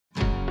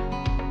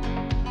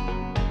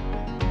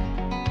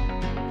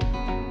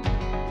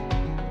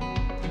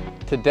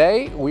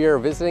Today we are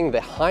visiting the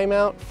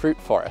Highmount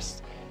Fruit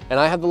Forest, and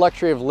I have the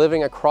luxury of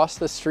living across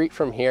the street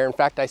from here. In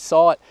fact, I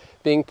saw it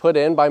being put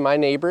in by my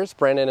neighbors,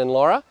 Brendan and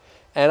Laura,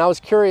 and I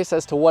was curious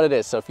as to what it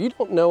is. So if you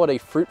don't know what a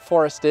fruit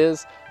forest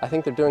is, I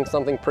think they're doing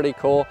something pretty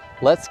cool.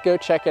 Let's go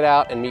check it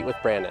out and meet with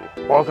Brandon.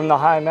 Welcome to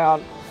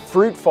Highmount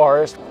Fruit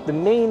Forest. The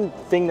main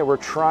thing that we're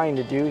trying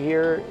to do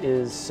here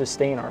is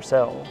sustain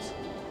ourselves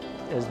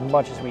as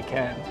much as we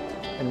can.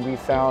 And we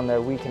found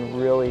that we can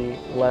really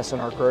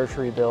lessen our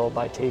grocery bill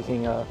by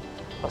taking a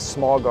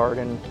small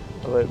garden,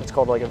 it's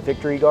called like a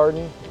victory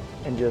garden,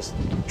 and just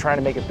trying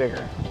to make it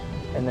bigger.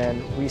 And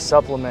then we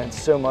supplement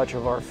so much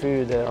of our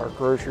food that our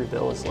grocery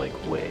bill is like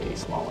way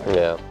smaller.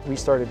 Yeah. We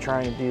started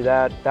trying to do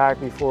that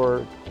back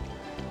before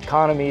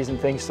economies and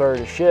things started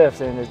to shift,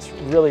 and it's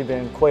really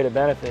been quite a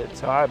benefit.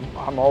 So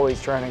I'm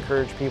always trying to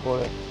encourage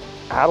people to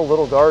add a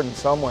little garden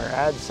somewhere,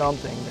 add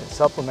something to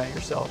supplement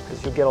yourself,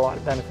 because you'll get a lot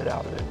of benefit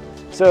out of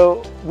it.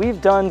 So we've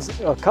done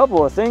a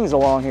couple of things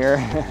along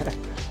here,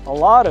 a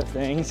lot of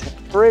things.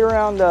 Right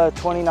around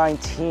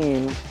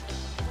 2019,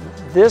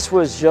 this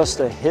was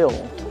just a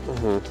hill.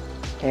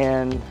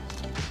 And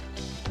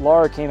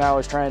Laura came out,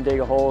 was trying to dig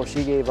a hole,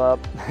 she gave up.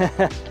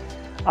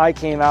 I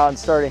came out and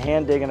started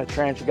hand digging a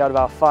trench, got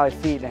about 5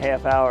 feet in a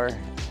half hour.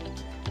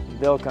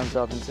 Bill comes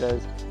up and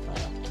says,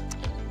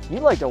 "You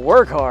like to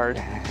work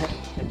hard."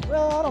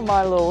 Well, I don't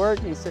mind a little work.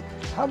 He said,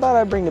 "How about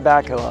I bring the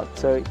backhoe up?"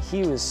 So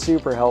he was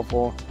super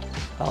helpful.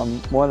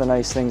 One of the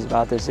nice things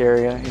about this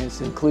area is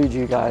to include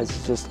you guys,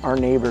 is just our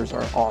neighbors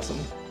are awesome.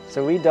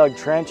 So we dug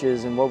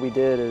trenches, and what we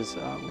did is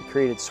we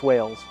created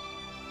swales.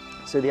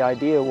 So the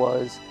idea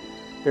was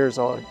there's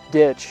a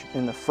ditch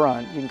in the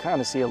front, you can kind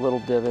of see a little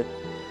divot,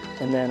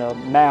 and then a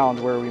mound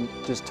where we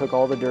just took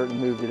all the dirt and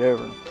moved it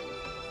over.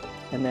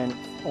 And then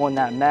on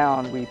that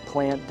mound we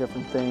plant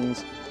different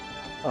things.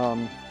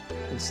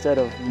 Instead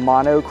of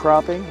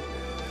monocropping,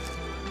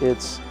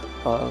 it's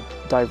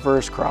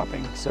diverse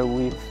cropping. So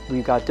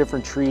we've got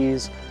different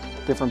trees,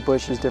 different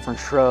bushes, different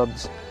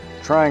shrubs,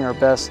 trying our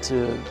best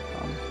to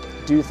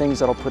do things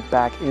that'll put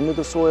back into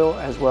the soil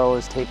as well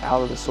as take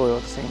out of the soil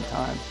at the same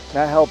time.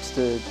 That helps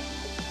to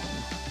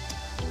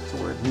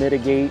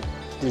mitigate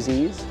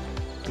disease,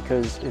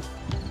 because if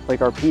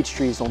like our peach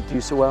trees don't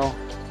do so well,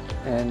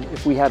 and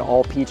if we had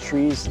all peach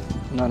trees,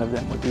 none of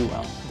them would do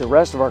well. The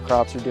rest of our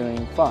crops are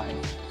doing fine.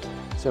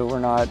 So we're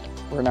not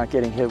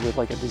getting hit with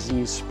like a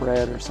disease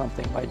spread or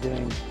something by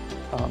doing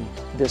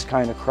this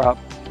kind of crop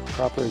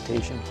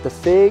rotation. The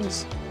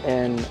figs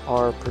and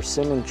our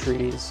persimmon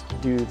trees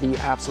do the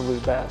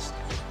absolute best.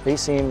 They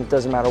seem, it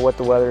doesn't matter what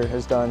the weather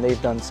has done,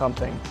 they've done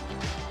something.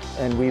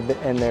 And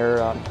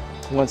they're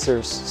once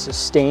they're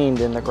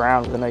sustained in the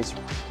ground with a nice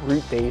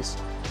root base,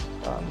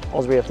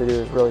 all we have to do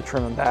is really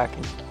trim them back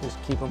and just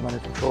keep them under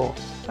control.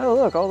 Oh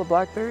look, all the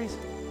blackberries.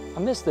 I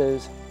missed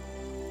those.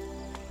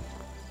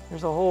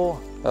 There's a whole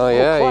cluster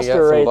you got some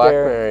right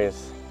blackberries.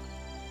 There.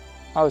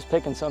 I was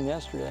picking some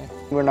yesterday.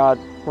 We're not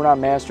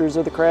masters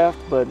of the craft,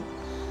 but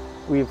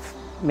we've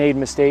made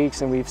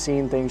mistakes and we've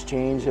seen things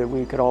change that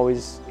we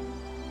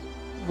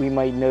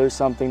might know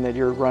something that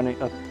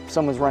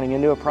someone's running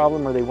into a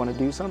problem or they want to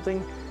do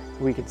something.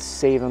 We could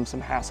save them some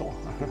hassle.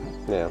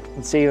 Yeah.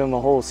 And save them a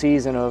whole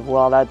season of,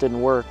 well, that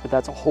didn't work, but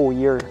that's a whole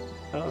year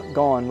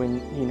gone when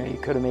you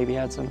could have maybe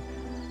had some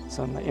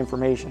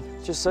information.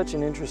 It's just such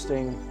an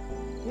interesting.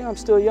 I'm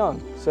still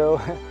young, so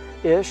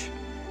ish.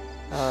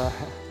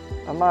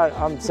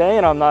 I'm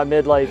saying I'm not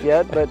midlife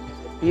yet, but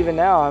even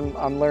now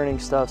I'm learning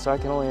stuff, so I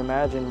can only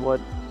imagine what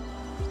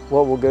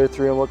we'll go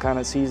through and what kind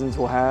of seasons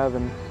we'll have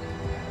and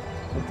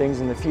things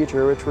in the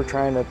future, which we're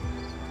trying to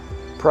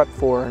prep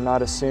for and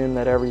not assume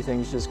that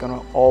everything's just going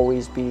to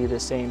always be the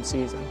same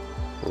season.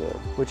 Yeah.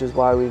 Which is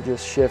why we've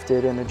just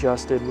shifted and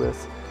adjusted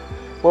with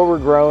what we're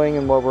growing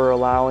and what we're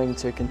allowing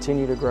to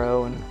continue to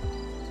grow and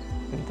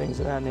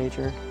things of that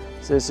nature.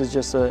 So this is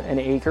just an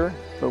acre,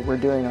 but we're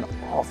doing an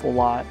awful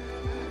lot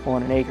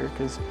on an acre,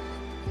 because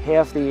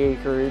half the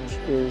acreage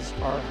is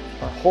our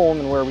home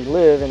and where we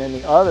live, and then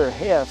the other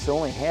half, so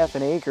only half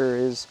an acre,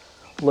 is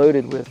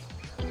loaded with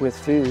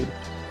food.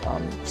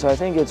 So I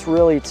think it's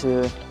really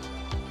to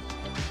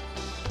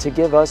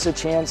give us a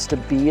chance to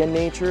be in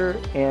nature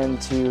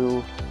and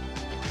to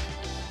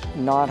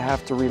not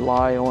have to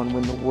rely on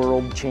when the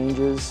world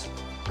changes,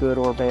 good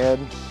or bad.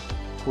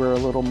 We're a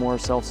little more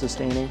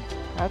self-sustaining.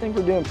 I think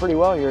we're doing pretty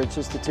well here. It's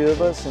just the two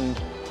of us, and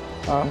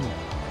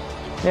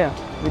yeah,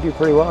 we do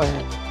pretty well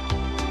here.